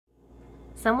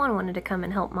Someone wanted to come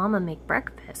and help Mama make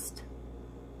breakfast.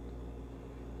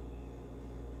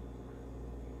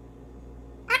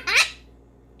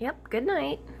 Yep, good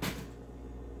night.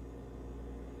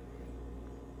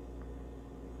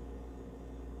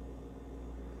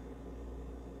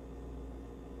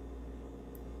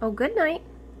 Oh, good night.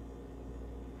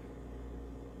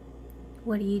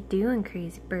 What are you doing,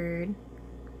 crazy bird?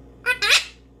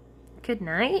 Good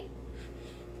night.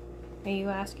 Are you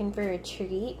asking for a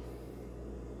treat?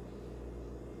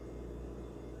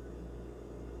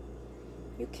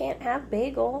 You can't have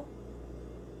bagel.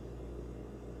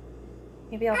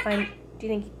 Maybe I'll find, do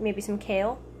you think maybe some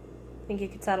kale? Think you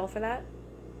could settle for that?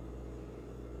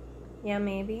 Yeah,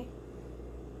 maybe.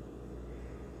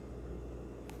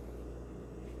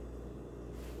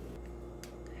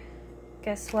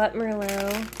 Guess what,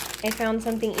 Merlot? I found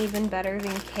something even better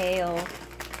than kale.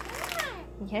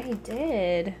 Yeah, he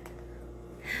did.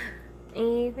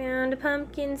 I found a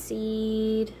pumpkin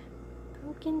seed.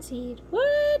 Pumpkin seed.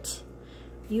 What?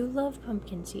 You love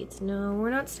pumpkin seeds. No,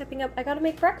 we're not stepping up. I gotta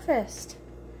make breakfast.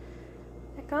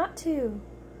 I got to.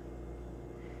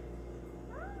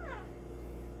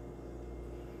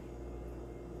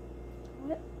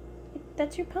 What?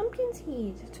 That's your pumpkin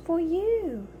seed. It's for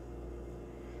you.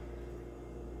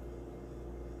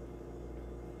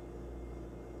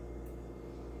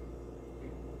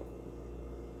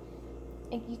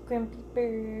 You grumpy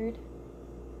bird.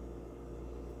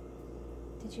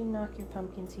 Did you knock your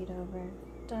pumpkin seed over?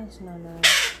 Does Nana.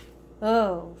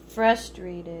 Oh,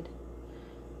 frustrated.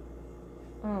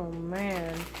 Oh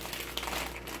man.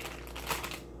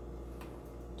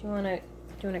 Do you want a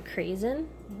craisin?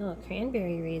 A little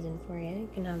cranberry raisin for you. You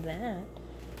can have that.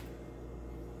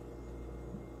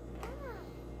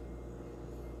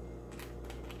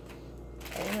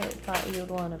 I really thought you'd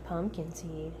want a pumpkin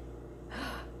seed.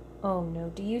 Oh no,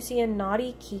 do you see a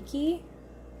naughty Kiki?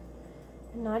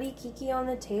 A naughty Kiki on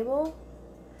the table?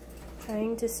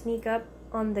 Trying to sneak up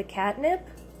on the catnip?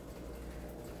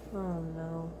 Oh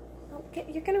no. Oh,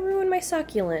 you're gonna ruin my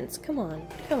succulents. Come on,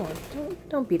 come on.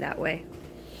 Don't be that way.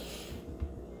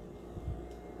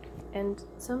 And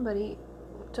somebody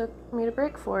made a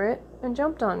break for it and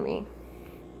jumped on me.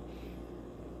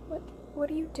 What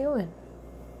are you doing?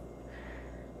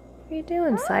 What are you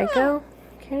doing, psycho?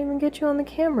 Can't even get you on the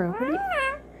camera. What are you?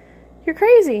 You're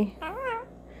crazy.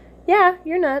 Yeah,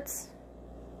 you're nuts.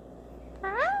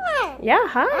 Yeah,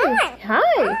 hi.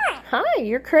 Hi. Hi,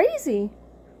 you're crazy.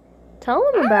 Tell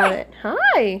him about it.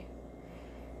 Hi.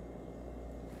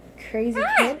 Crazy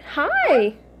kid.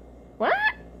 Hi. What?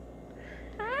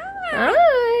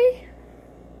 Hi.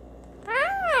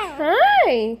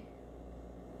 Hi.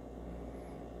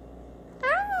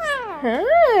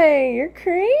 Hi, you're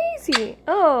crazy.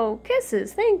 Oh,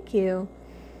 kisses, thank you.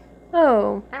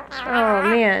 Oh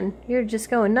man, you're just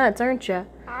going nuts, aren't you?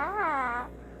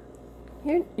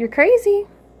 You're crazy.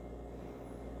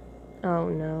 Oh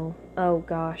no. Oh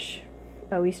gosh.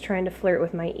 Oh, he's trying to flirt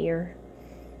with my ear.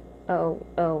 Oh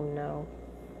no.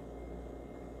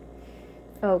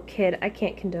 Oh kid, I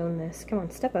can't condone this. Come on,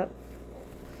 step up.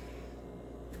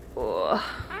 Oh.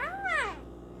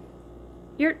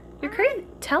 You're crazy.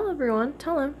 Tell everyone.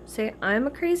 Tell him. Say, I'm a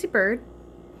crazy bird.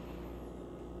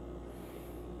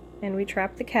 And we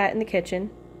trapped the cat in the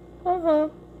kitchen. Uh-huh.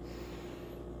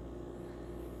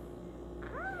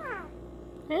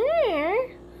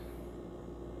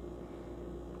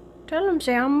 Tell him,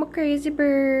 say, I'm a crazy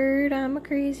bird. I'm a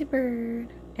crazy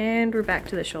bird. And we're back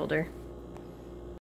to the shoulder.